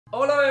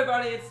Hello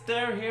everybody, it's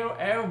Dare here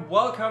and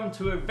welcome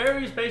to a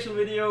very special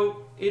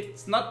video.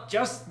 It's not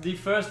just the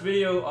first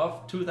video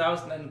of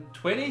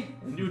 2020,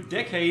 a new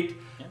decade,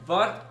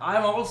 but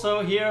I'm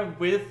also here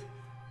with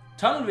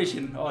Tunnel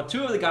Vision, or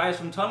two of the guys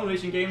from Tunnel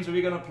Vision Games.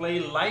 We're gonna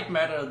play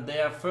Lightmatter,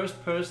 their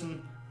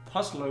first-person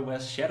puzzler where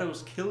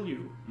shadows kill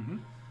you.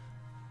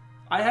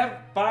 I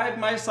have by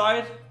my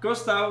side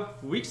Gustav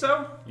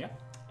Wikzo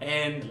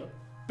and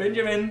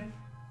Benjamin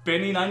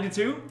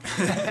Benny92.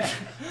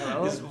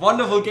 This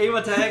wonderful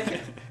gamer tag.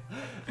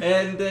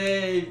 And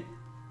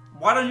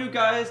why don't you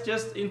guys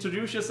just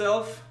introduce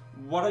yourself?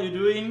 What are you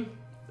doing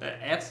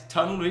at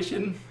Tunnel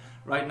Vision?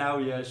 Right now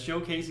we are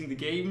showcasing the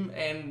game,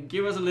 and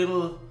give us a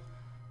little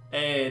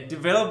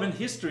development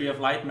history of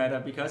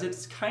Lightmatter, because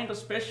it's kind of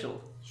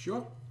special.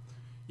 Sure.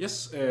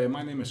 Yes,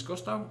 my name is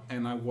Gustav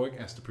and I work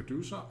as the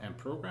producer and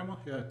programmer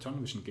here at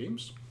Tunnel Vision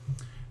Games.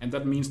 And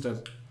that means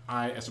that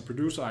as a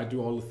producer, I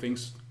do all the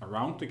things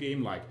around the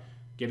game, like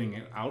getting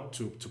it out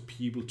to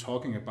people,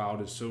 talking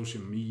about it,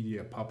 social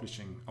media,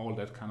 publishing, all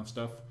that kind of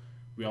stuff.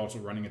 We're also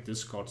running a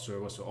Discord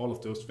server, so all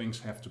of those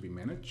things have to be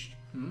managed.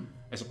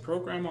 As a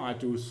programmer, I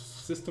do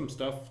system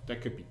stuff.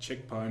 That could be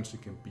checkpoints,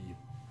 it can be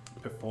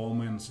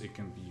performance, it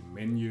can be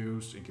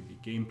menus, it can be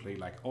gameplay,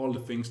 like all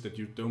the things that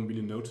you don't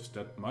really notice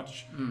that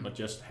much, but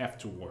just have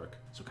to work.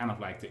 So kind of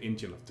like the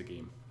engine of the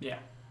game. Yeah.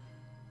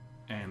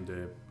 And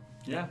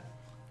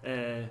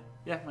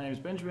my name is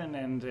Benjamin,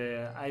 and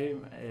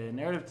I'm a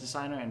narrative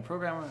designer and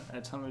programmer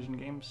at Tunnel Vision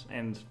Games.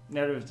 And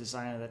narrative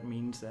designer, that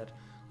means that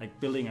like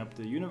building up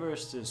the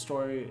universe, the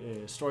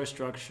story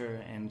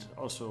structure, and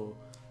also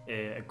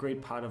a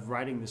great part of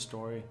writing the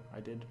story I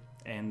did.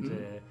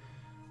 And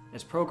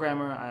as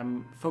programmer,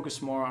 I'm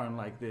focused more on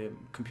like the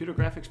computer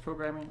graphics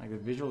programming, like the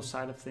visual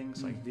side of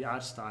things, like the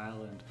art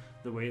style and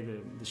the way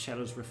the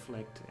shadows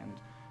reflect and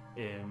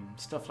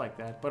stuff like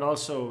that. But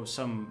also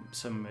some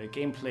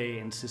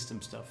gameplay and system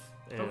stuff.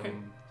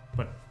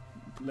 But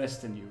less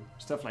than you.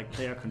 Stuff like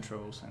player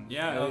controls and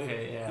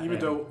even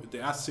though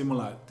they are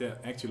similar, they're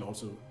actually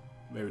also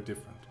very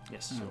different.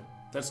 Yes. So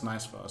that's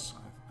nice for us.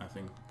 I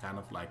think kind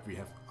of like we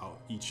have our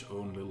each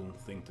own little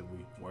thing that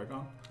we work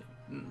on.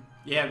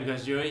 Yeah,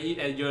 because you're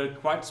a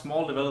quite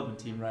small development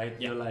team, right?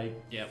 Yeah. You're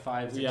like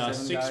 5, 6, we are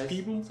 7 six guys.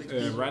 people 6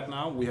 people. right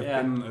now. We have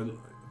been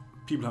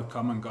people have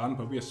come and gone,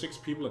 but we are 6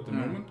 people at the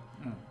moment.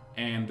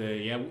 And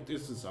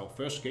this is our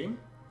first game,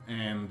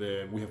 and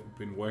we have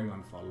been working on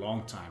it for a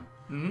long time.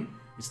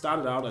 It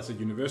started out as a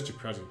university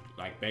project,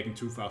 like back in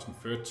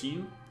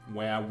 2013,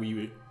 where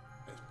we,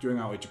 during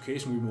our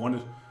education, we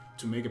wanted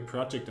to make a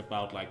project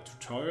about like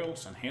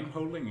tutorials and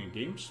hand-holding in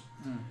games.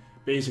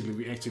 Basically,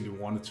 we actually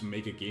wanted to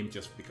make a game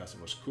just because it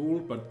was cool,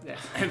 but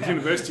at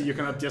university you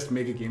cannot just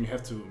make a game, you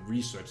have to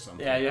research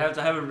something. Yeah, you have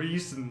to have a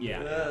reason.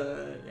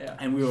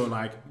 And we were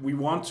like, we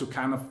want to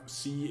kind of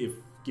see if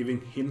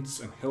giving hints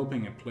and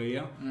helping a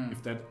player,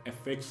 if that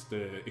affects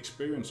the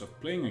experience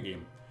of playing a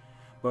game.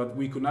 But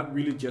we could not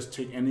really just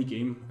take any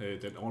game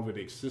that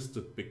already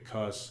existed,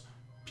 because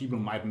people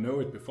might know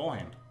it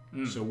beforehand.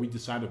 So we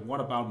decided, what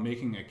about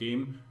making a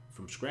game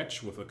from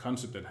scratch with a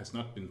concept that has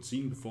not been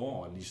seen before,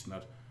 or at least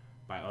not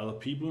by other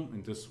people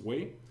in this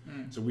way.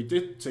 So we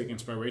did take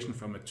inspiration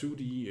from a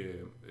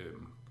 2D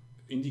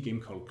indie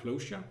game called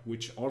Closure,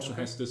 which also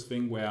has this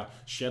thing where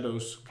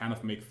shadows kind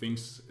of make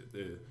things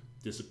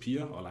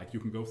disappear, or like you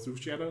can go through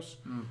shadows.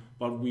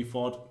 But we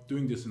thought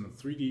doing this in a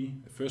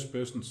 3D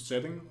first-person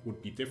setting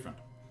would be different.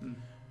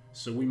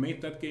 So we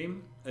made that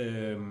game,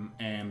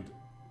 and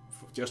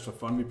just for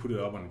fun we put it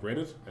up on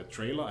Reddit, a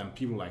trailer, and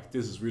people were like,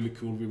 this is really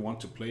cool, we want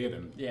to play it.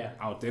 And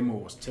our demo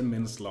was 10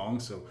 minutes long,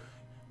 so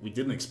we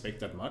didn't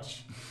expect that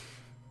much.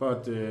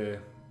 But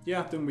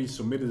then we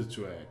submitted it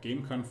to a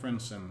game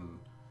conference, and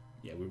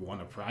we won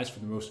a prize for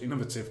the most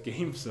innovative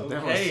game. So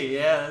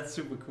that's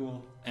super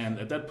cool. And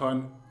at that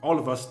point, all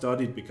of us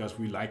studied because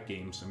we like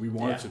games and we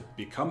wanted to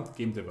become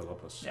game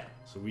developers.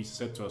 So we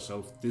said to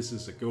ourselves, this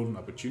is a golden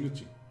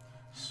opportunity.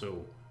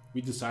 So we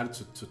decided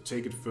to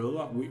take it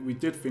further. We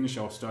did finish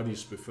our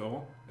studies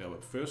before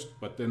at first,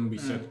 but then we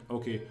said,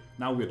 okay,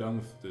 now we're done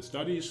with the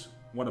studies.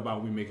 What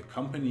about we make a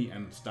company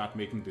and start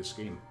making this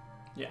game?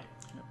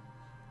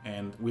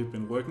 And we've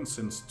been working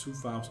since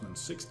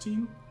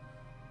 2016,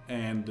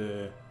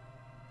 and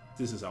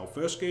this is our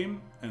first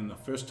game and the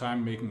first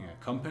time making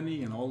a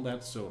company and all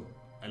that. So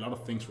a lot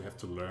of things we have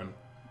to learn,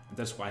 and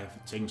that's why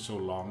it's taken so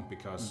long,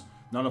 because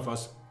none of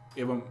us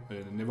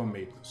never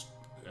made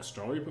a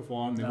story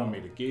before, never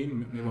made a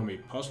game, never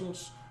made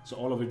puzzles. So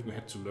all of it we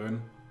had to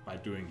learn by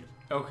doing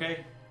it.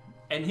 Okay,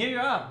 and here you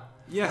are.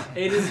 Yeah,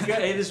 it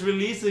is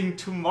releasing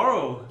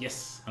tomorrow.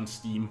 Yes, on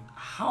Steam.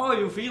 How are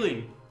you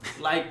feeling?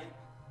 Like,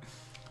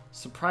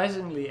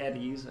 surprisingly at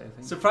ease, I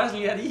think.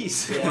 Surprisingly at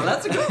ease. Well,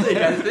 that's a good thing,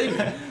 I think.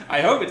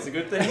 I hope it's a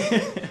good thing.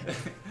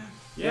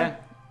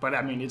 But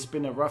I mean, it's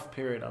been a rough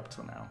period up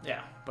till now.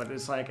 Yeah. But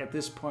it's like at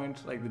this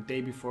point, like the day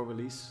before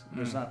release,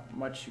 there's not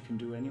much you can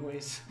do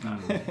anyways.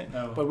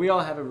 No. But we all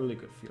have a really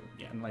good feel.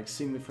 Yeah. And like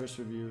seeing the first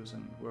reviews,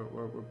 and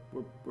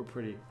we're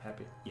pretty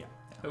happy. Yeah.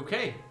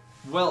 Okay.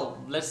 Well,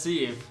 let's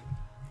see if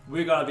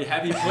we're gonna be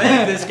happy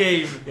playing this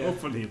game.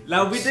 Hopefully.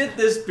 Now we did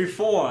this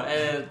before,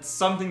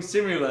 something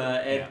similar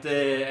at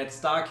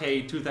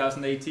Starcade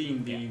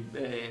 2018,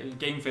 the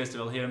game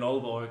festival here in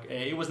Aalborg.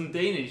 It was in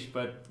Danish,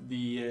 but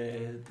the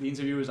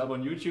interview is up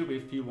on YouTube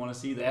if people want to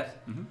see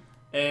that.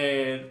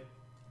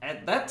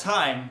 At that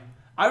time,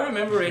 I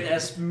remember it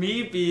as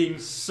me being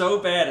so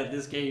bad at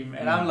this game,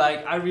 and I'm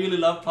like, I really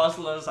love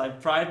puzzlers. I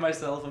pride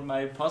myself on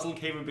my puzzle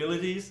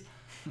capabilities.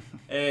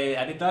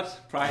 I did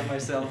not pride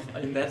myself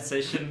in that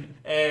session.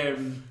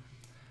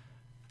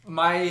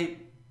 My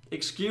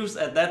excuse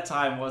at that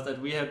time was that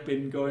we had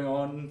been going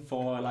on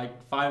for like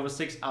 5 or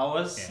 6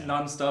 hours,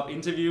 non-stop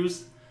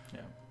interviews.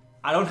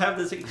 I don't have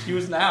this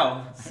excuse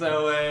now,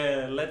 so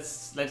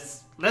let's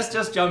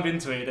just jump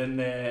into it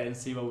and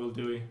see what we'll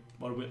do,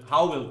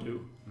 how we'll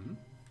do.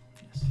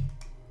 Yes.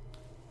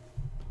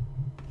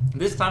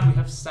 This time we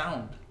have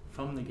sound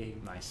from the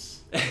game.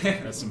 Nice.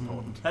 That's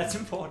important. That's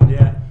important,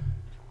 yeah.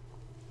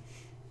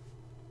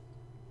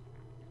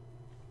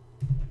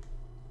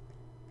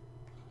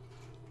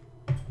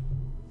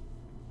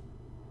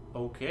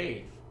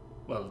 Okay,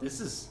 well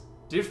this is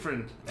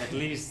different at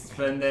least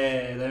than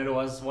it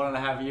was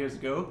 1.5 years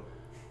ago.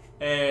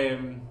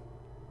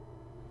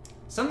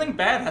 Something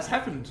bad has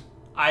happened,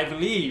 I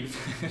believe.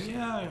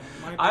 Yeah,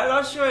 I'm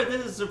not sure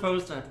this is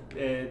supposed to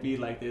be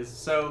like this.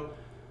 So,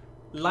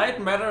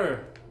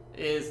 Lightmatter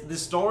is the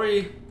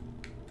story.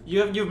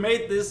 You've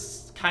made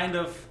this kind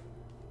of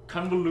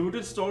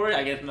convoluted story.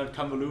 I guess not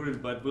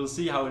convoluted, but we'll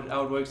see how it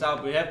works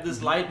out. We have this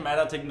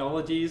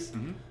LightmatterTechnologies,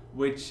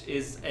 which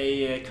is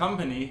a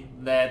company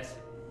that.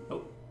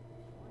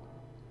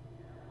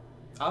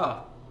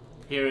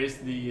 Here is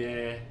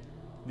the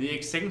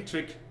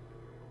eccentric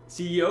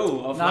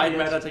CEO of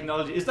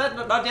LightmatterTechnologies. Is that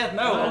not yet?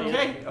 No.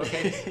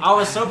 Okay. I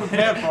was so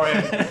prepared for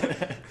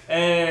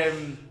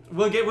him.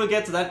 We'll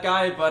get to that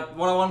guy. But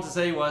what I wanted to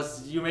say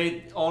was, you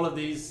made all of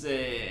these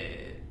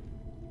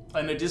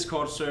on the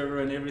Discord server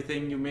and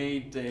everything. You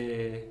made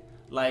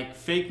like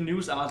fake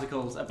news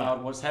articles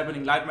about what's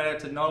happening.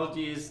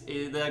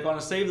 LightmatterTechnologies, they're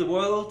gonna save the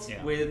world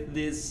with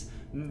this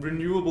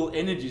renewable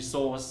energy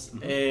source.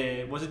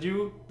 Was it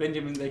you,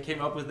 Benjamin, that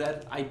came up with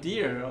that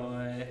idea?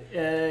 Or?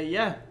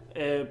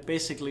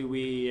 Basically,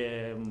 we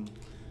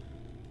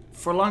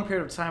for a long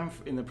period of time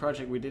in the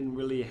project we didn't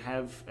really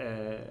have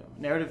a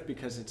narrative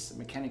because it's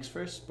mechanics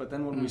first. But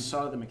then when we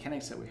saw the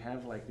mechanics that we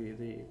have, like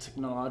the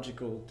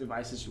technological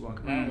devices you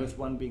walk around with,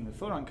 one being the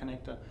photon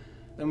connector,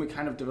 then we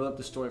kind of developed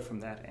the story from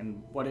that.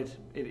 And what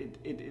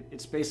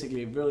it's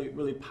basically a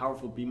really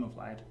powerful beam of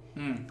light.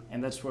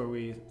 And that's where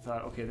we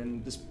thought, okay,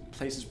 then this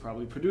place is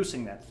probably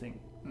producing that thing,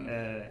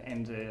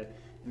 and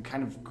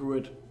kind of grew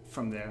it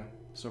from there.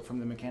 So from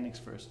the mechanics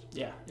first.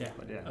 Yeah.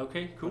 But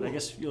Okay, cool. But I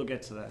guess you'll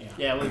get to that.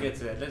 Yeah, we'll get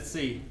to that. Let's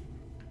see.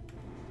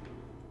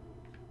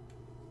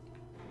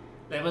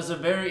 That was a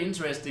very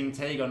interesting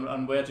take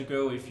on where to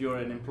go if you're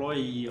an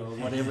employee or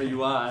whatever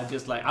you are.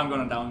 Just like, I'm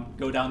gonna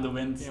go down the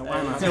wind. Yeah,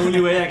 why not? It's the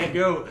only way I can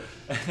go.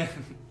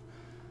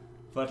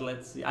 But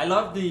let's see. I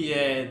love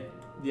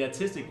the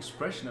artistic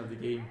expression of the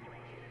game.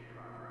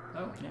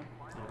 Oh, yeah.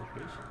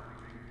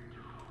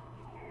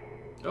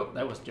 Oh,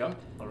 that was jump.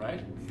 All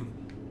right.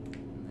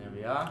 There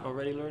we are.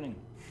 Already learning.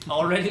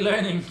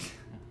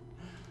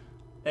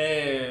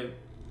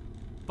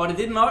 But it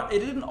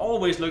didn't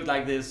always look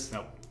like this.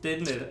 No.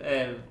 Didn't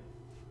it?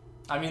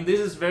 I mean, this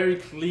is very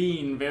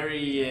clean,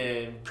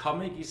 very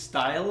comic-y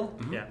style.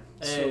 Yeah.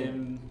 So,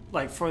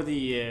 like for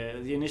the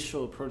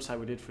initial prototype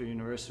we did for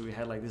university, we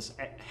had like this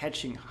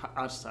hatching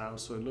art style,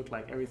 so it looked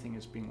like everything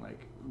is being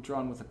like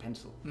drawn with a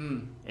pencil.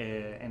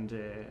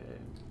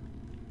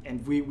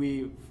 And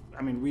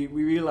we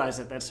realized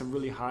that that's a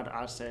really hard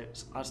art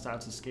style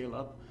to scale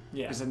up.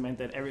 Yeah. Because it meant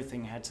that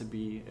everything had to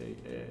be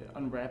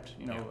unwrapped,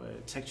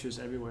 textures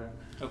everywhere.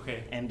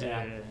 Okay.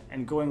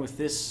 And going with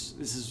this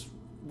is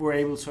we're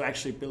able to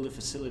actually build a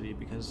facility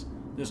because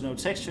there's no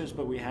textures,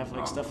 but we have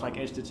like stuff like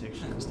edge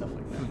detection and stuff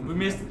like that. We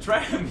missed the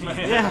tram.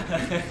 Yeah.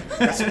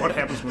 That's what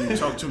happens when you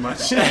talk too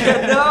much.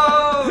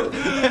 No!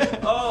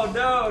 Oh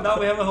no! Now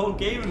we have a whole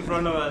game in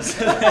front of us.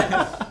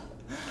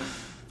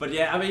 But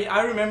yeah, I mean,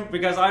 I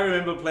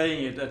remember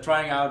playing it,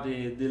 trying out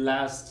the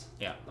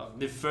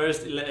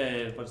first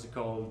what's it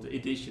called,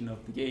 edition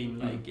of the game,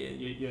 like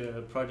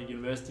your Project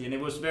University, and it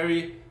was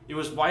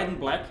white and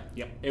black,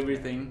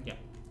 everything,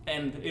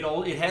 and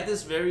it had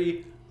this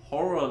very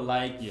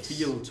horror-like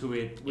feel to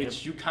it,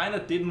 which you kind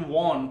of didn't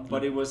want,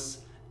 but it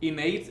was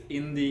innate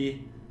in the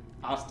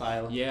art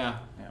style. Yeah,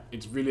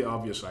 it's really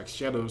obvious. Like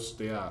shadows,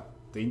 they are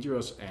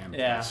dangerous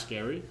and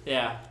scary.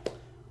 Yeah.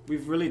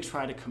 We've really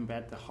tried to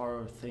combat the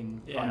horror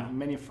thing on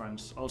many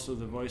fronts. Also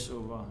the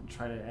voiceover,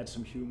 try to add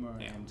some humor.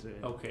 And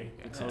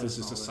this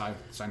is a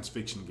science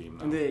fiction game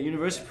now. In the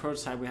university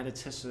prototype, we had a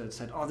tester that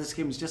said, "Oh, this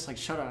game is just like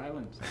Shutter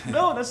Island."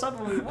 No, that's not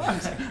what we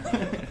want.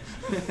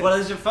 Well,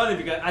 it's just funny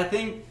because I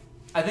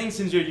think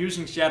since you're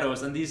using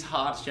shadows and these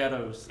hard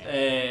shadows,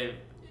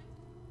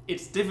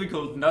 it's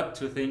difficult not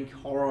to think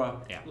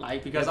horror.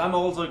 Because I'm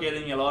also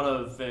getting a lot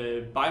of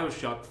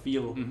Bioshock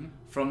feel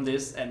from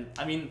this, and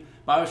I mean,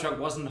 BioShock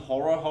wasn't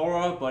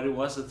horror, but it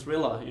was a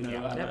thriller. You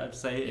know, I'd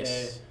say.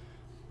 Yes.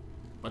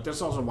 But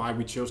that's also why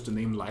we chose the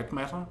name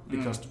Lightmatter,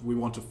 because we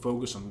want to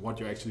focus on what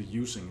you're actually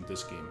using in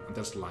this game, and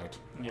that's light.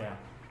 Yeah.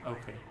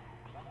 Okay.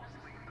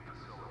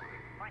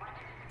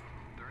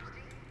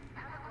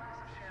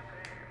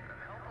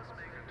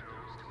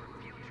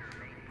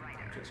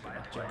 Just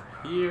gonna jump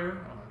here.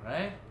 All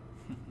right.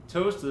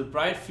 Toast to the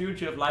bright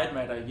future of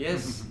Lightmatter.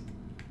 Yes.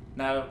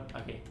 Now,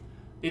 okay.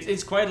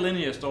 It's quite a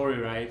linear story,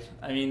 right?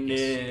 I mean,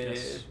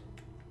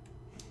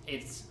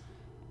 it's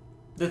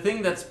the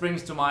thing that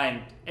springs to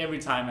mind every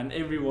time, and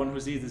everyone who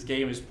sees this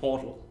game is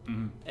Portal.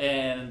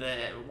 And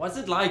what's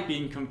it like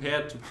being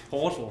compared to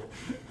Portal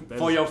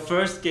for your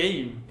first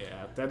game?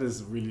 Yeah, that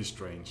is really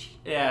strange.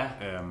 Yeah.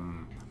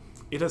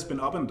 It has been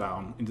up and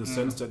down in the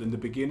sense that in the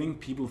beginning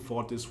people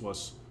thought this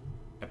was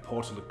a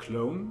Portal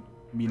clone,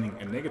 meaning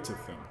a negative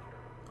thing.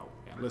 Oh,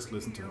 yeah, let's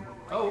listen to him.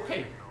 Oh,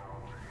 okay.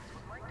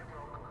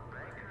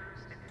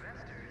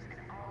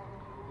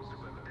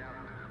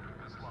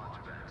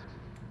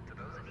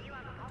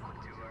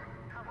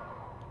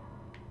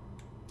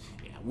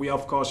 We are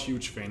of course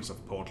huge fans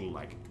of Portal,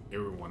 like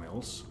everyone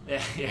else.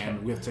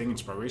 And we have taken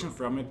inspiration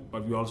from it,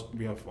 but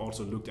we have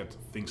also looked at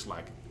things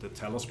like the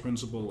Talos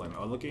principle and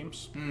other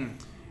games.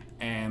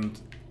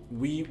 And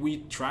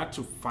we tried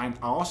to find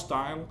our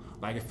style,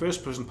 like a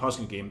first-person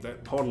puzzle game.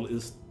 That Portal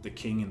is the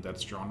king in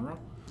that genre.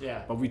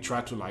 Yeah. But we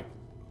tried to like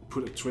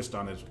put a twist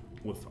on it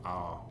with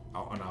on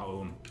our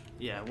own.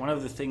 Yeah, one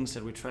of the things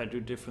that we try to do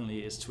differently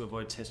is to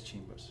avoid test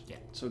chambers. Yeah.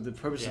 So the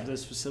purpose of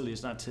this facility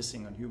is not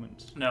testing on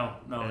humans. No,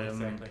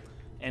 exactly.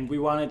 And we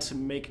wanted to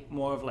make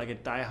more of like a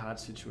die-hard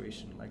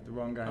situation, like the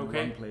wrong guy in the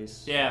wrong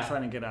place,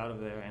 trying to get out of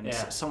there, and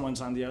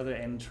someone's on the other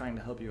end trying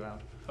to help you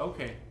out.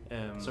 Okay.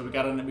 So we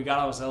got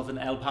ourselves an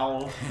Al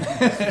Powell.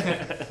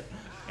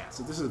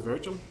 So this is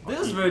Virgil. This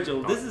is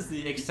Virgil. This is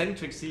the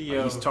eccentric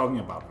CEO. He's talking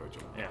about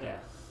Virgil. Yeah.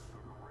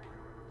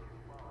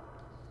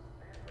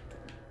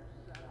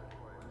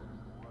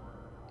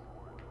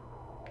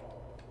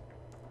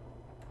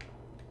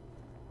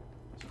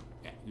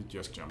 You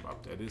just jump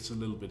up there. It's a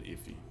little bit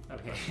iffy.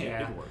 Okay,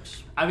 It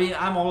works. I mean,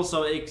 I'm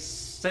also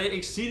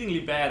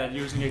exceedingly bad at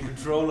using a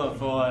controller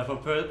for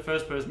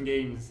first-person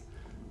games.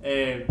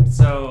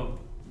 So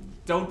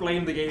don't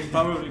blame the game.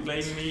 Probably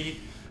blame me.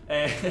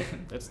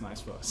 That's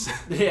nice for us.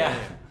 Yeah.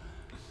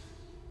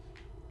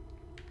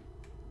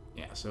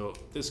 Yeah. So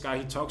this guy,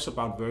 he talks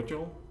about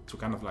Virgil to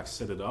kind of like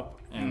set it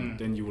up, and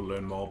then you will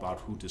learn more about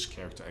who this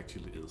character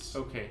actually is.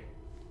 Okay.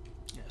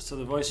 Yeah, so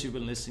the voice you've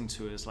been listening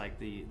to is like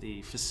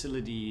the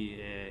facility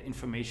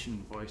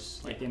information voice,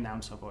 like the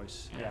announcer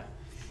voice. Yeah.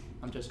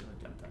 I'm just gonna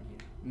jump down here.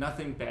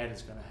 Nothing bad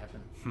is gonna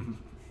happen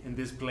in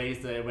this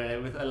place where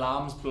with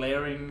alarms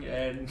blaring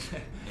and.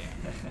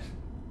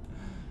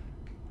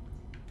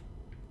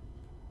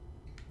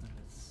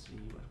 Let's see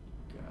what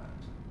we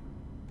got.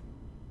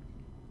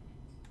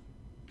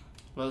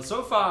 Well,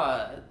 so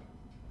far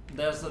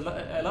there's a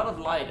lot of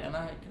light, and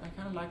I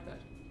kind of like that.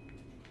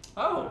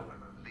 Oh.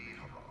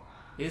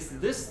 Is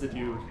this the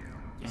dude?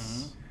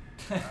 Yes.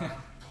 Were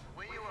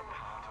you a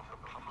part of the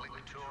public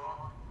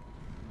tour?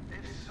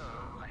 If so,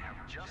 I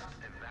have just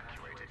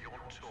evacuated your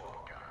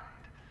tour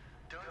guide.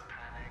 Don't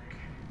panic.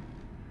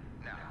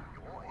 Now,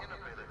 your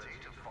inability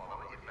to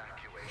follow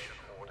evacuation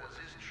orders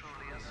is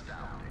truly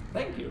astounding.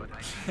 Thank you. But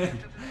I need you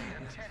to pay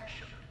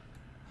attention.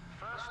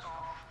 First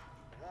off,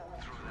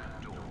 walk through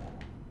that door.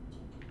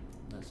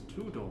 There's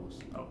 2 doors.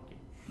 Okay.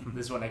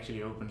 This one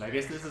actually opened. I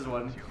guess this is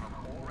one. You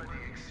have already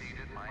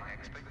exceeded my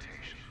expectations.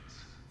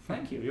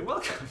 Thank you. You're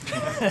welcome.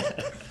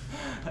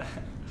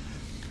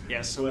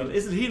 Yeah. So well,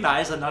 isn't he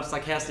nice and not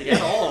sarcastic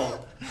at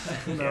all?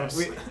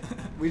 Yes.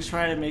 We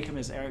try to make him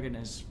as arrogant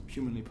as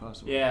humanly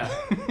possible. Yeah.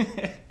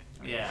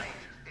 Yeah.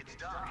 It's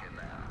dark in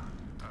there.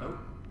 Oh.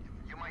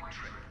 You might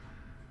trip.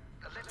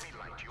 Let me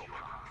light your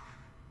path.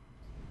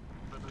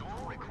 The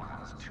door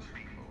requires 2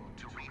 people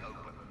to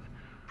reopen.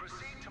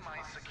 Proceed to my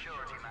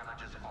security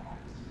manager's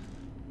office.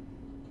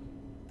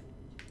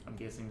 I'm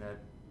guessing that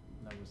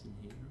was in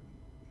here.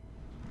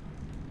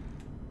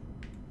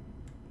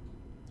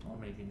 Or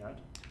maybe not.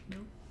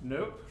 Nope.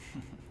 Nope.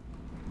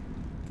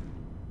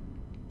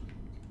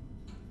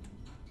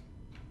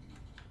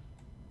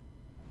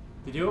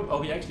 Did you?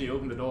 Oh, he actually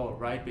opened the door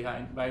right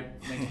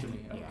next to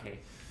me. Okay.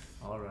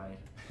 All right.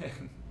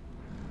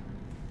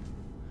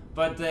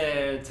 But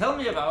tell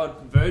me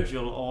about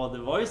Virgil, or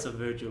the voice of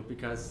Virgil,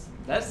 because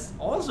that's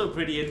also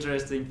pretty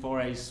interesting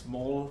for a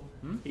small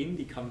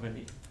indie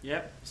company.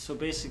 Yeah. So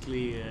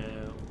basically,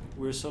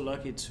 we're so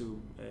lucky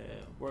to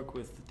work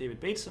with David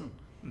Bateson,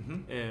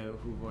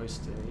 who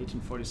voiced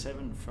Agent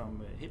 47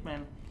 from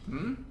Hitman.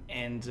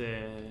 And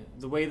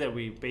the way that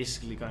we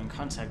basically got in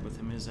contact with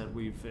him is that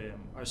we've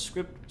our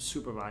script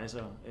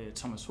supervisor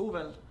Thomas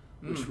Hovald,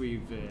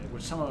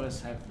 which some of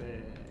us have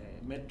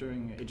met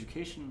during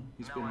education.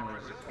 He's been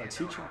a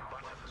teacher.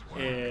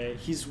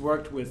 He's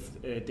worked with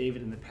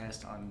David in the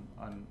past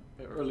on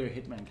earlier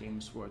Hitman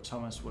games where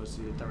Thomas was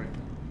the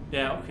director.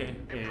 Yeah. Okay.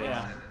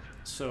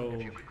 So. If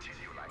you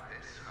continue like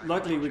this,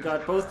 luckily we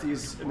got both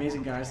these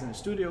amazing guys in the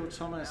studio,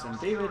 Thomas and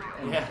David,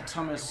 and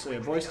Thomas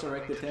voice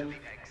directed him,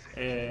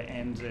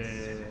 and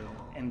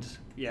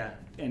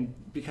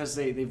because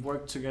they've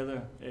worked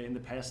together in the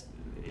past,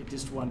 it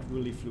just went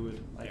really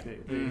fluid. Like they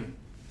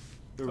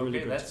were really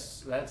good.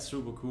 That's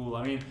super cool.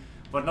 I mean,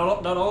 but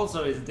not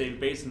also is David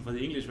Bateson for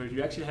the English version.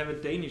 You actually have a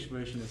Danish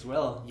version as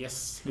well.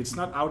 Yes, it's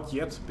not out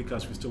yet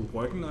because we're still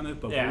working on it,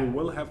 but we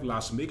will have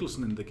Lars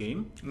Mikkelsen in the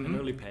game. An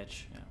early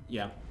patch.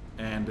 Yeah,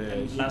 and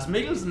Lars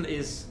Mikkelsen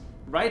is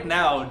right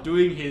now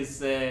doing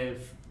his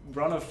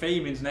run of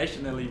fame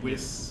internationally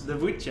with The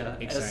Witcher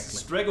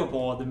as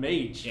Stregobor the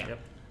Mage. Yeah. Yep.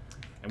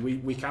 And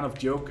we kind of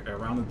joke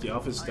around in the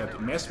office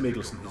that Mads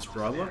Mikkelsen, his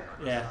brother,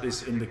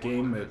 is in the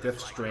game Death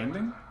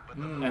Stranding,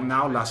 and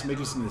now Lars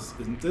Mikkelsen is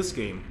in this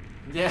game.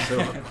 Yeah. So,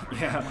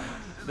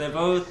 they're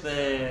both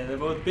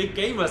big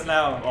gamers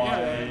now.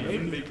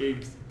 Even big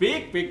games.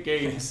 Big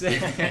games.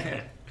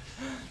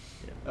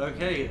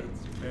 Okay,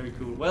 that's very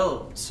cool.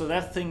 Well, so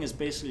that thing is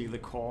basically the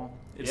core.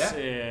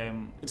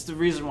 It's the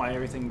reason why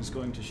everything is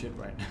going to shit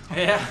right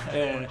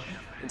now.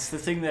 It's the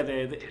thing that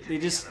they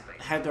just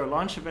had their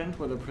launch event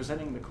where they're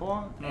presenting the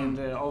core, and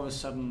all of a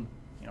sudden,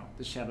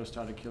 the shadow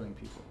started killing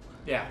people.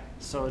 Yeah.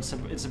 So it's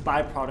a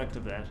byproduct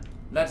of that.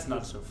 That's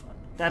not so fun.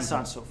 That's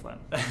not so fun.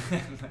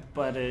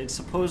 But it's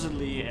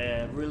supposedly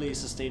a really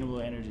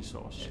sustainable energy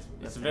source.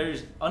 It's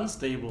very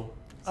unstable.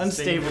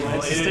 Unstable.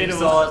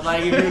 Source.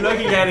 Like if you're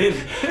looking at it.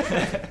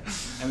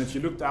 And if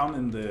you look down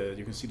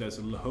you can see there's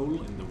a little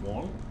hole in the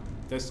wall.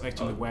 That's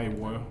actually where you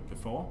were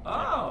before.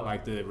 Oh.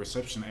 Like the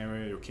reception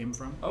area you came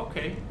from.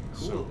 Okay,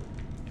 cool.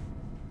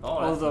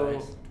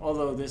 So,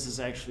 although this is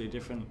actually a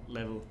different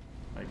level.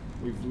 Like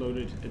we've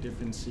loaded a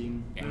different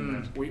scene.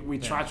 We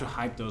try to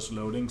hide those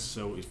loadings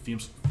so it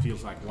feels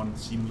like one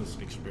seamless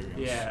experience.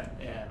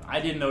 Yeah. I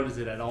didn't notice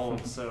it at all.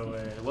 So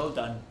well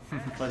done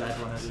for that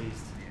one at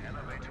least.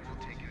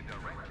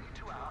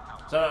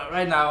 So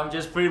right now I'm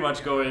just pretty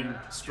much going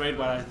straight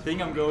where I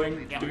think I'm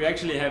going. Do we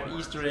actually have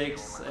Easter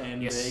eggs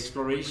and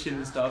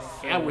exploration stuff?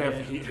 Yeah, we have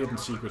hidden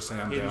secrets here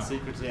and hidden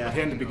secrets, But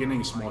here in the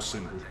beginning it's more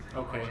simple.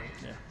 Okay.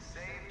 Yeah.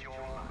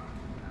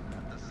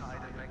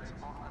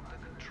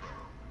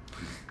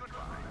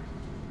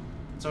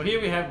 So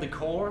here we have the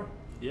core.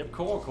 Yep.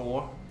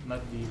 Core,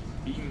 not the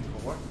beam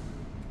core.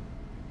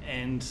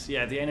 And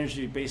the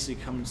energy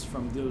basically comes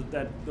from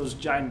those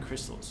giant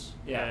crystals,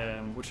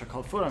 which are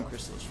called photon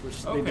crystals,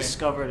 which they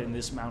discovered in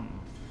this mountain.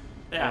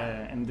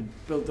 Yeah. And they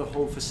built the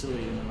whole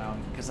facility in the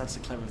mountain because that's a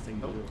clever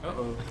thing to do.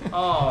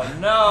 Oh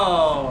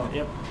no!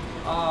 Yep.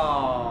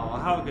 Oh,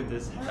 how could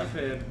this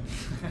happen?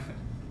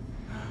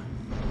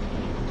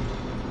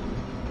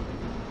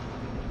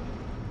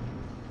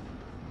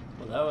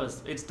 Well,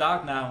 it's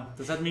dark now.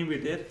 Does that mean we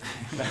did?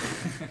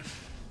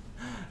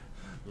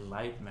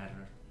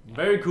 Lightmatter.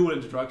 Very cool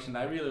introduction.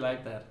 I really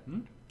like that.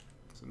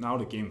 So now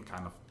the game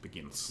kind of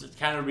begins. It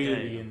kind of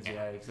really begins.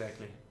 Yeah,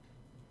 exactly.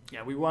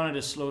 Yeah, we wanted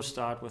a slow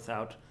start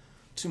without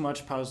too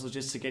much puzzle,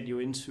 just to get you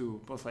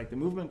into both like the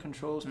movement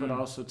controls, but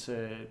also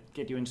to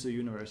get you into the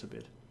universe a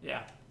bit.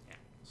 Yeah.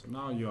 So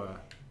now you're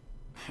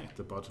at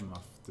the bottom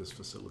of this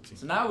facility.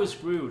 So now we're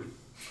screwed.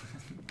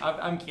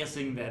 I'm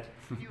guessing that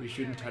we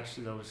shouldn't touch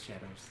those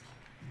shadows.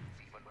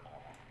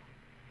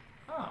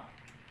 Oh.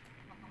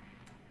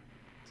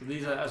 So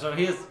these are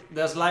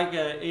there's like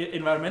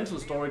environmental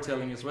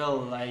storytelling as well.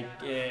 Like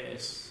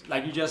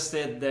you just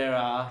said, there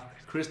are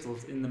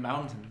crystals in the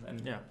mountain,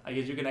 and I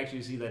guess you can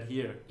actually see that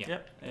here.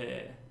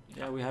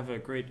 Yeah. We have a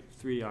great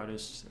 3D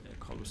artist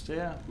called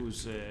Ustea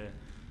who's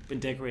been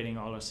decorating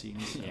all our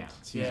scenes.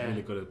 She's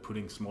really good at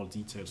putting small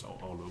details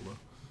all over.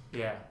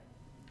 Yeah,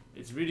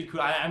 it's really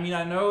cool. I mean,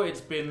 I know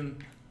it's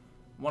been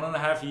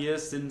 1.5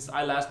 years since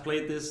I last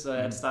played this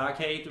at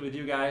Starcade with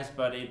you guys,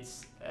 but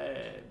it's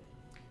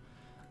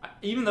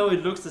even though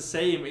it looks the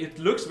same, it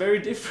looks very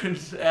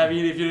different. I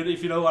mean,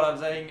 if you know what I'm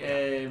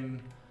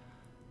saying,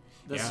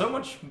 there's so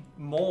much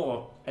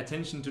more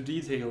attention to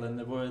detail than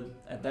there were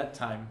at that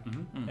time.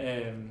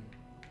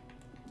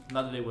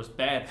 Not that it was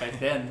bad back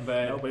then,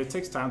 but no, but it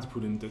takes time to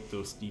put in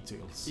those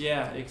details.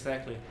 Yeah,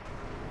 exactly.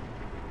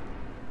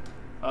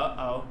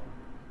 Uh-oh.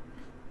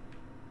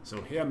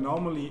 So here,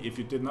 normally, if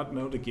you did not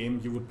know the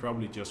game, you would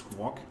probably just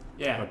walk.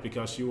 Yeah. But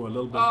because you were a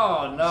little bit...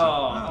 Oh,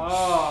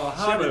 no.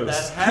 How did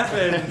that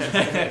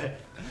happen?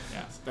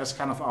 That's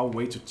kind of our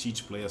way to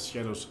teach players.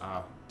 Shadows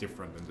are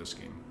different in this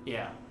game.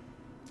 Yeah.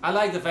 I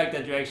like the fact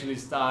that you actually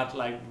start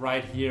like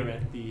right here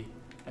at the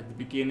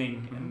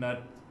beginning and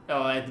not...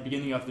 at the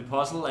beginning of the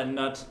puzzle and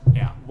not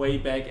way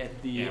back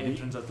at the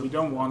entrance of the level. We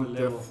don't want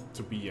death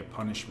to be a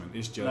punishment.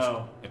 It's just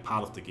a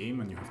part of the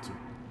game and you have to...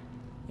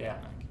 Yeah.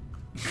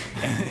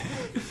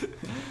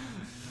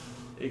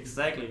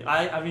 Exactly.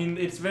 I mean,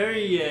 it's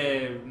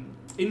very...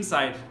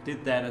 Inside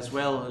did that as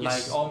well,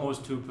 like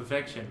almost to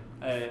perfection,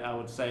 I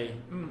would say.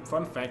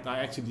 Fun fact, I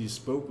actually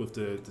spoke with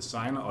the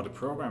designer or the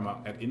programmer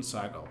at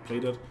Inside, or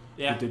played it,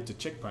 who did the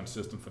checkpoint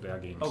system for their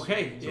games.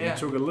 Okay, so we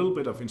took a little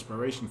bit of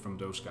inspiration from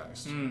those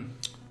guys.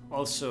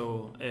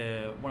 Also,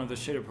 one of the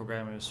shader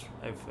programmers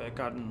I've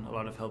gotten a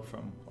lot of help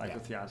from, like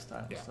with the art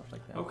style and stuff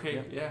like that.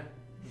 Okay,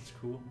 That's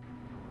cool.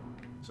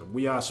 So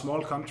we are a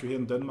small country here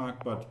in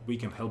Denmark, but we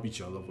can help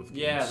each other with games.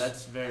 Yeah,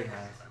 that's very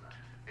nice.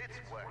 It's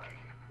working.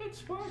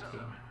 It's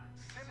working.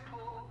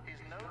 Simple is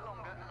no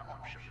longer an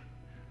option,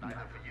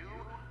 neither for you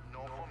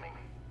nor for me.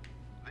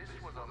 This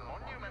was a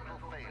monumental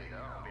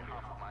failure on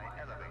behalf of my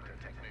elevator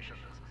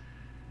technicians.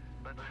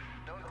 But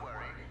don't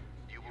worry,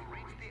 you will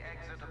reach the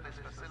exit of this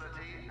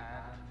facility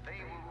and they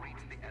will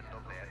reach the end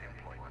of their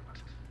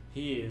employment.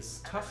 He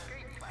is tough.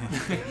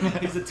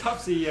 He's a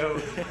tough CEO.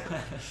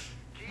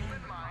 Keep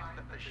in mind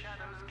that the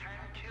shadows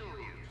can kill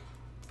you.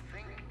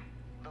 Think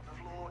the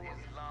floor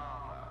is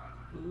lava,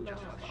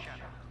 just as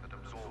shadows that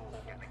absorb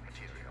organic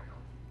material.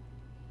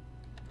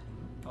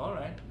 All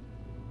right.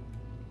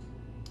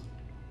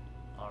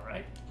 All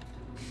right.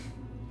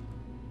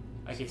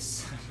 I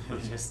guess we'll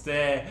just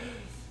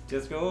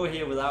go over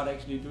here without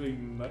actually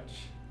doing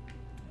much.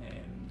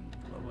 And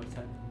what was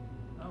that?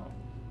 Oh,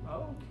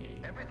 okay.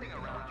 Everything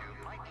around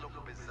you might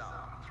look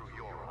bizarre through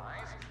your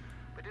eyes,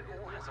 but it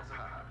all has a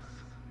purpose.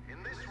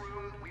 In this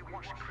room, we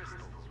wash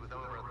crystals with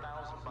over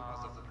 1,000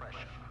 bars of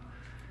pressure.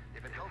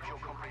 If it helps your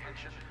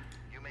comprehension,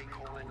 you may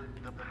call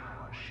it the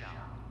power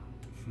shower.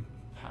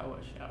 Power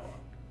shower.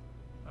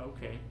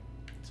 Okay.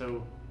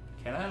 So,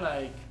 can I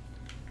like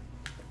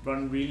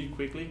run really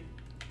quickly?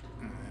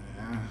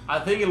 I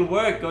think it'll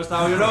work,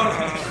 Gustav, you know?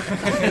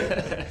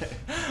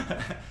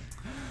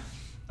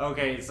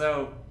 Okay,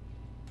 so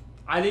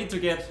I need to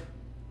get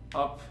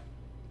up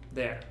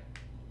there.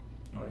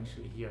 Or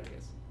actually here, I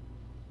guess.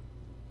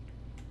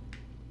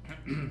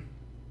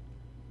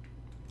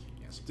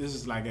 Yes, this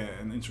is like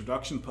an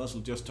introduction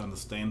puzzle just to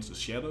understand the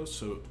shadows.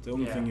 So the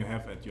only thing you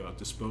have at your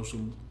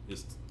disposal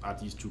are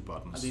these two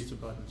buttons. These two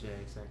buttons,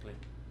 yeah, exactly.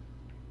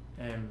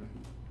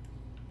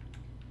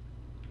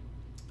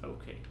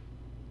 Okay.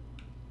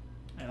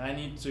 And I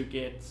need to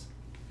get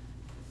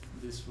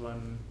this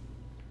one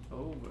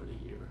over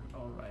here.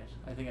 Alright,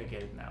 I think I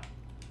get it now.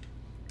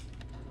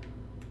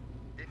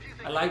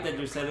 I like that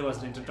you said it was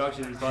an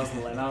introduction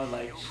puzzle and I was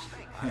like,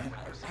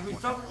 have we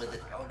trouble with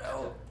it? Oh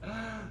no!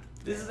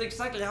 This is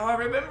exactly how I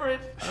remember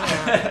it!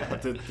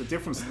 But the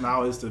difference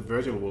now is that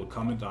Virgil will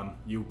comment on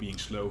you being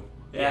slow.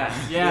 Yeah.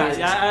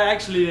 I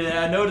actually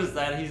noticed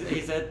that.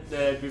 He said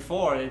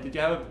before, did you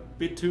have a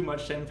bit too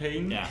much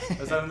champagne? Yeah.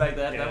 Or something like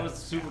that. Yeah. That was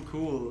super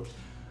cool.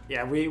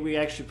 Yeah, we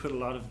actually put a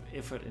lot of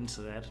effort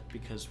into that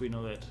because we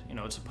know that, you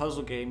know, it's a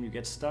puzzle game, you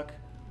get stuck,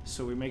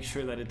 so we make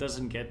sure that it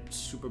doesn't get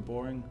super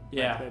boring.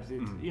 Yeah. Like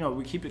that you know,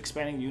 we keep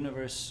expanding the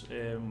universe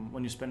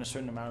when you spend a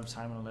certain amount of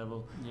time on a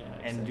level, Yeah,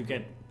 and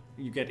exactly.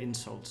 you get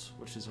insults,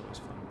 which is always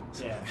fun.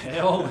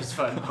 Yeah, always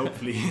fun.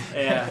 Hopefully.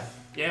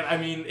 Yeah, I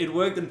mean, it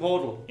worked in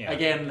Portal. Yeah.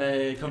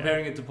 Again,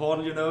 comparing it to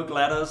Portal, you know,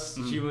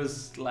 GLaDOS, she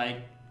was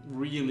like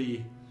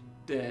really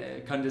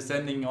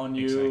condescending on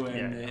you, Exactly.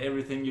 and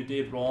everything you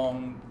did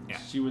wrong,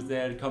 she was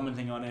there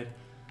commenting on it.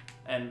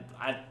 And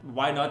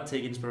why not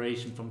take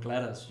inspiration from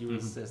GLaDOS? She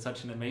was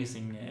such an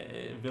amazing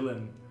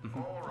villain.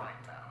 All right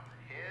now,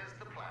 here's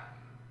the plan.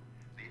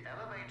 The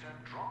elevator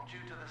dropped you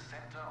to the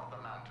center of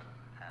the mountain,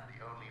 and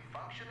the only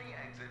functioning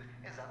exit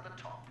is at the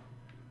top.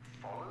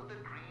 Follow the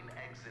green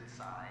exit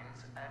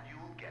signs and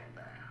you'll get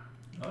there.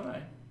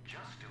 Alright.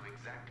 Just do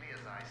exactly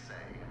as I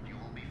say and you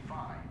will be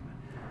fine.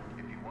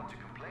 If you want to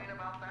complain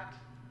about that,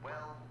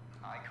 well,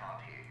 I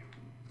can't hear you.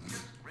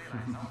 Just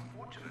realize how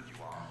fortunate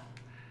you are.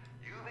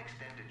 You've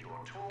extended your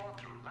tour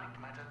through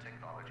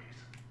LightmatterTechnologies.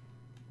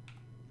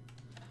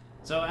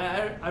 So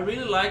I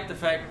really like the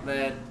fact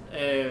that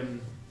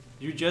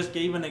you just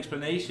gave an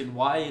explanation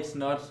why it's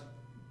not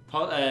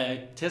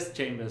test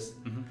chambers.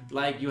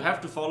 Like, you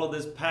have to follow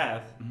this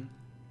path,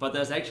 but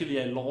there's actually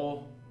a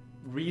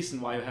reason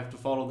why you have to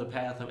follow the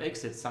path of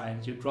exit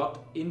signs. You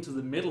dropped into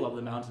the middle of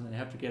the mountain and you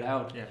have to get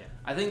out. Yeah.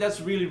 I think that's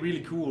really,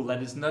 really cool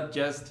that it's not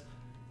just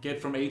get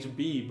from A to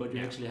B, but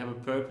you actually have a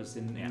purpose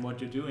in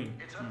what you're doing.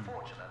 It's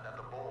unfortunate that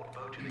the board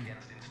voted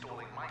against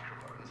installing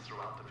microphones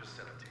throughout the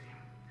facility.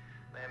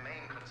 Their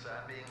main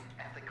concern being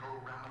ethical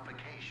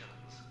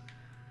ramifications.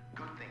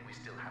 Good thing we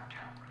still have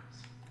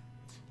cameras.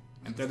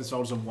 And that is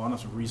also one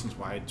of the reasons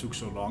why it took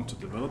so long to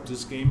develop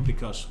this game,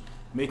 because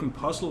making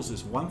puzzles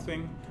is one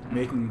thing,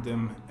 making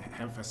them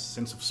have a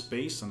sense of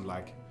space and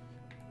like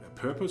a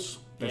purpose,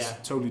 that's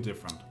totally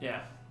different.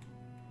 Yeah.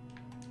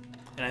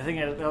 And I think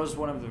that was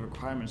one of the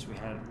requirements we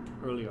had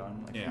early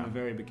on, like from the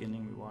very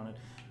beginning we wanted.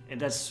 And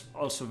that's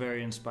also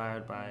very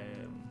inspired by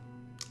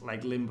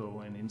like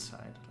Limbo and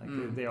Inside.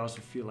 Like they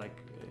also feel like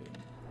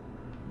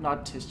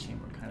not test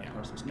chamber kind of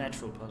puzzles,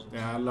 natural puzzles.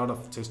 There are a lot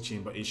of test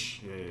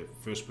chamber-ish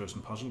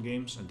first-person puzzle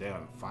games, and they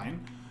are fine,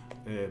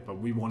 but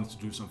we wanted to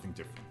do something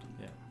different.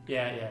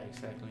 Yeah,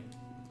 exactly.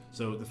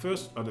 So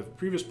the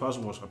previous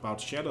puzzle was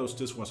about shadows,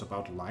 this was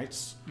about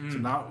lights. So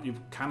now you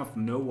kind of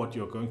know what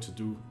you're going to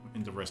do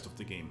in the rest of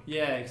the game.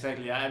 Yeah,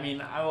 exactly. I mean,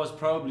 I was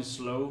probably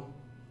slow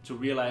to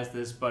realize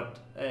this, but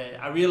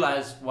I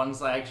realized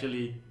once I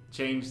actually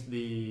changed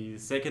the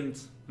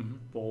second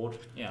board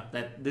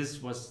that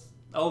this was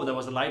oh, there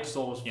was a light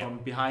source Yeah. from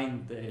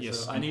behind.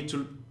 Yes. So I need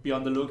to be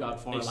on the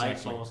lookout for a light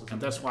Exactly. source. And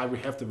that's why we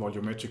have the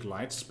volumetric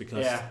lights,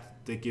 because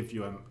they give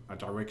you a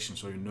direction,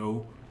 so you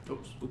know.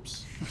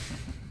 Oops.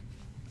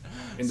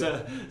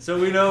 So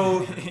we know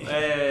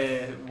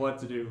what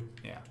to do.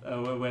 Yeah.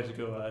 Where to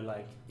go.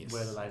 Yes.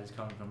 Where the light is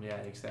coming from. Yeah,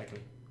 exactly.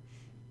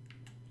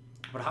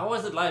 But how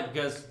was it like?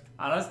 Because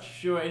I'm not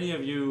sure any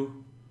of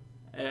you.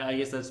 I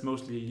guess that's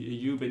mostly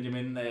you,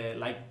 Benjamin.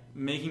 Like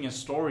making a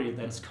story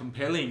that's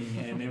compelling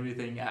and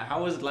everything.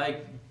 How was it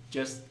like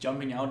just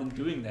jumping out and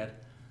doing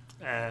that?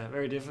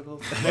 Very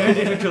difficult. Very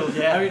difficult.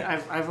 Yeah. I mean,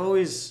 I've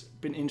always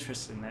been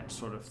interested in that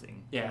sort of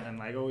thing. Yeah. And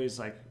like always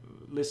like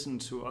listen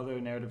to other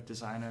narrative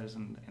designers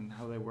and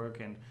how they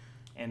work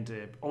and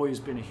always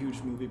been a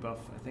huge movie buff.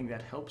 I think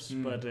that helps.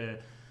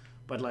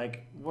 But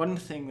like one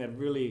thing that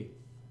really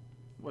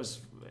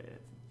was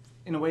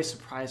in a way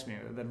surprised me,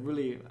 that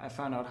really I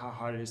found out how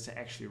hard it is to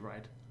actually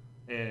write.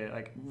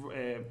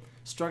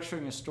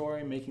 Structuring a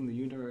story, making the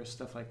universe,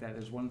 stuff like that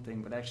is one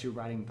thing, but actually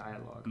writing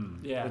dialogue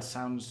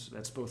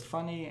that's both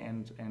funny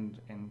and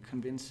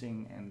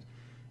convincing and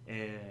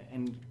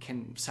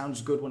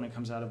sounds good when it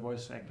comes out of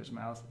voice actor's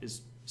mouth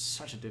is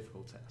such a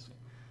difficult task.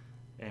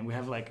 And we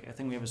have I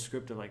think we have a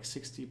script of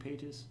 60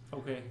 pages.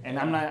 Okay. And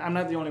I'm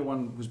not the only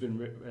one who's been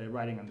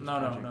writing on this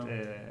project.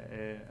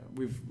 No.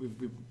 We've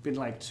been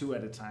 2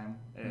 at a time.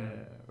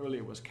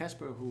 Earlier was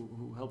Casper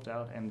who helped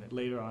out, and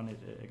later on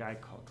a guy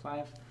called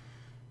Clive.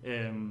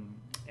 I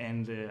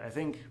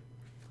think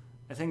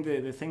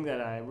the thing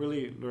that I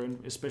really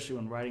learned, especially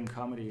when writing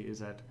comedy, is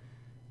that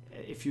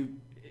if you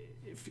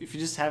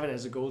just have it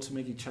as a goal to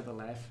make each other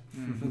laugh,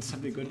 then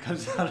something good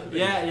comes out of it.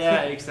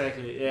 Yeah,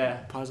 exactly.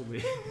 Yeah,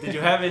 possibly. Did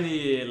you have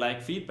any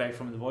feedback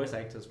from the voice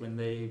actors when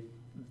they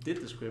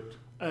did the script?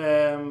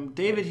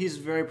 David, he's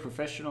very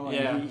professional.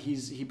 Yeah. And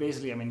he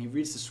basically, he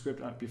reads the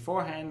script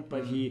beforehand,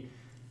 but he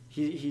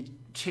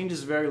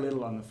changes very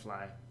little on the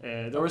fly.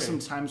 There were some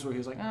times where he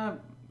was like,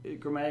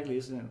 grammatically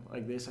isn't it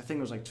like this? I think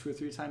it was 2 or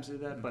 3 times he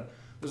did that, but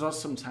there's also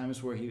some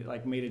times where he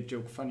made a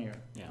joke funnier.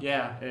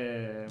 Yeah.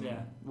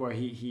 Where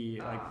he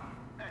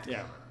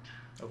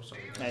Oh,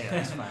 sorry. Yeah,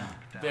 that's fine.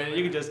 Then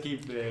you can just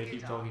keep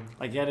talking.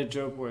 He had a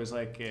joke where it's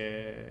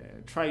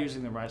try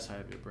using the right side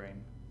of your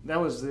brain. That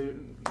was the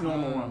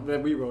normal one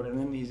that we wrote, and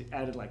then he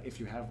added if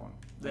you have one.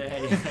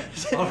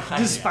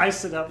 Just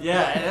spiced it up.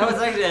 Yeah, and that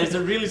was actually it's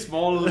a really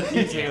small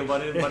detail,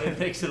 but it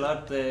makes a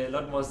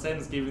lot more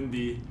sense given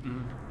the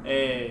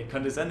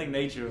condescending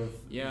nature of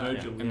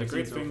Virgil. And the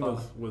great thing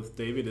with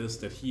David is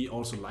that he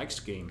also likes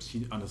games.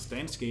 He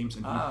understands games,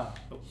 and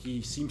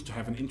he seems to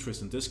have an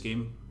interest in this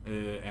game,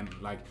 and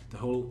the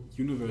whole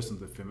universe and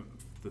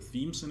the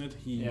themes in it,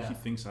 he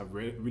thinks are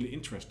really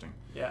interesting.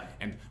 Yeah.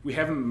 And we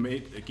haven't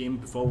made a game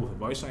before with a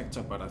voice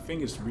actor, but I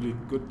think it's really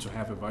good to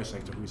have a voice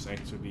actor who is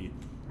actually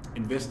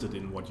invested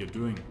in what you're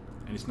doing,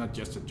 and it's not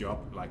just a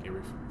job like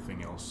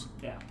everything else.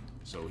 Yeah.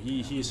 So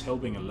he is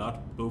helping a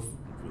lot, both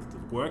with the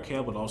work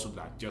here, but also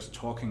just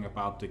talking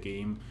about the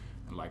game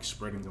and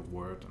spreading the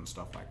word and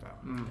stuff like that.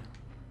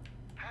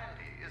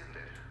 Handy, isn't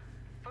it?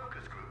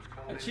 Focus groups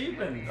call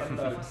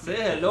Achievement. Say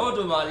hello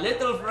to my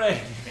little friend.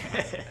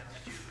 In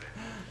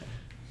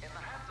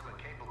the hands of a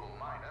capable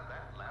miner,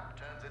 that lamp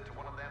turns into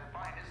one of their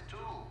finest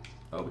tools.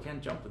 Oh, we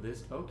can't jump with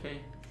this.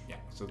 Okay. Yeah.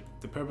 So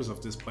the purpose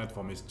of this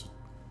platform is to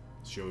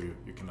show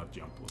you cannot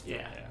jump with it.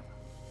 Yeah.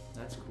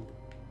 That's cool.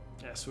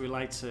 Yeah, so we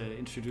like to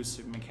introduce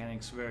the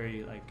mechanics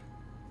very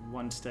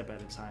one step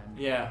at a time.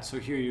 Yeah. So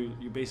here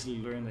you basically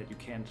learn that you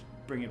can't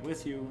bring it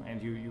with you,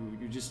 and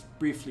you just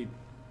briefly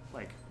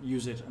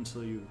use it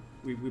until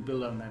we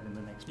build on that in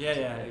the next.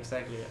 Yeah,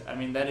 exactly.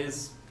 That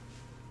is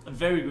a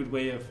very good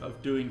way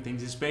of doing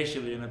things,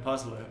 especially in a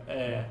puzzler.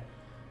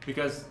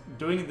 Because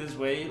doing it this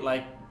way,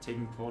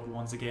 taking Portal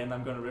once again,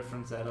 I'm going to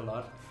reference that a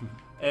lot.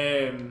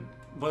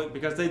 But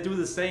because they do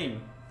the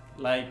same.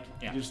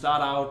 You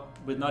start out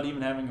with not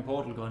even having a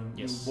portal gun.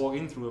 Yes. You walk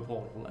in through a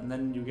portal, and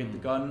then you get the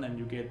gun, and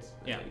you get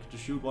to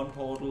shoot one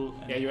portal.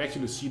 And you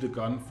actually see the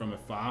gun from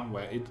afar,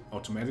 where it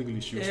automatically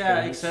shoots.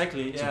 Yeah,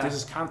 exactly. So this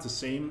is kind of the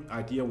same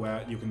idea,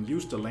 where you can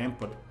use the lamp,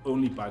 but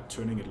only by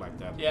turning it like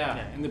that.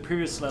 Yeah. In the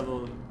previous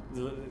level,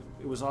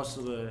 it was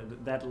also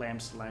that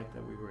lamp's light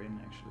that we were in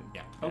actually.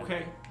 Yeah.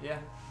 Okay. Yeah.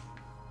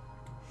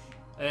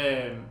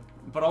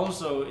 But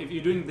also, if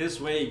you're doing this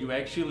way, you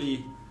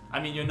actually,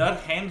 you're not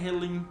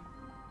handholding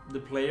the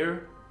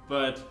player,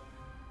 but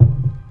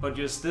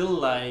you're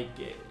still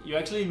you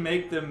actually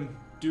make them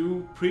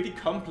do pretty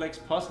complex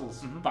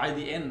puzzles by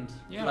the end.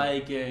 Yeah.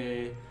 I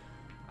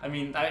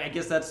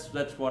guess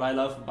that's what I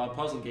love about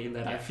puzzle game,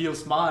 that I feel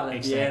smart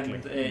at the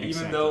end,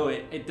 even though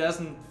it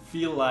doesn't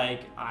feel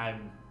like I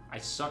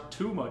suck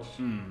too much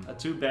or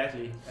too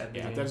badly at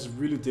the end. That's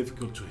really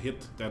difficult to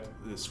hit that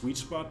sweet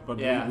spot, but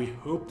we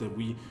hope that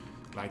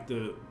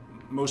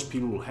most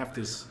people will have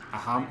this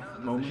aha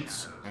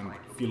moments and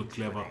feel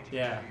clever.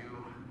 Yeah.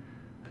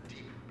 A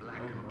deep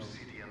black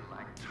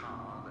obsidian-like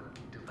tar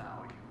that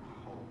devour you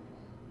whole.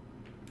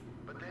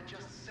 But they're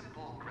just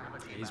simple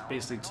gravity. He's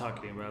basically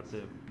talking about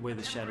the way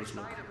the shadows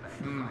look.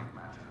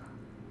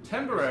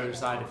 Temporary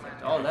side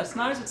effect. Oh, that's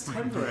nice. It's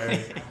temporary.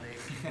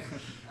 And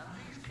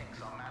these kinks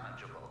are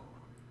manageable.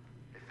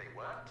 If they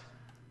weren't,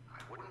 I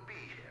wouldn't be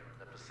here in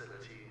the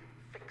facility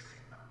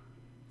fixing them.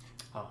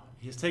 Oh,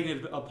 he's taking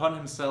it upon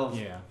himself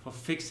for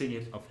fixing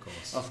it. Of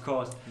course. Of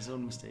course. His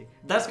own mistake.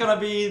 That's gonna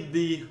be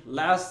the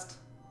last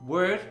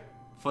word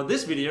for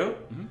this video.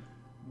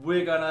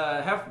 We're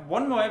gonna have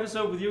one more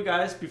episode with you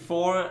guys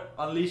before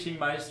unleashing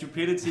my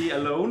stupidity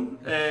alone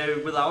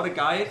without a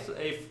guide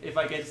if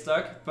I get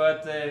stuck.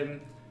 But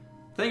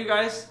thank you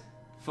guys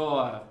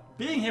for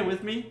being here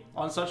with me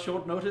on such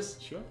short notice.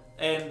 Sure.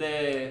 And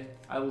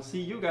I will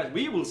see you guys.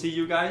 We will see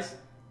you guys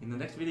in the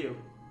next video.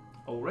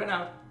 Over and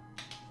out.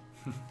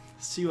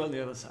 See you on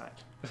the other side.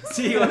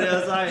 See you on the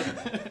other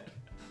side.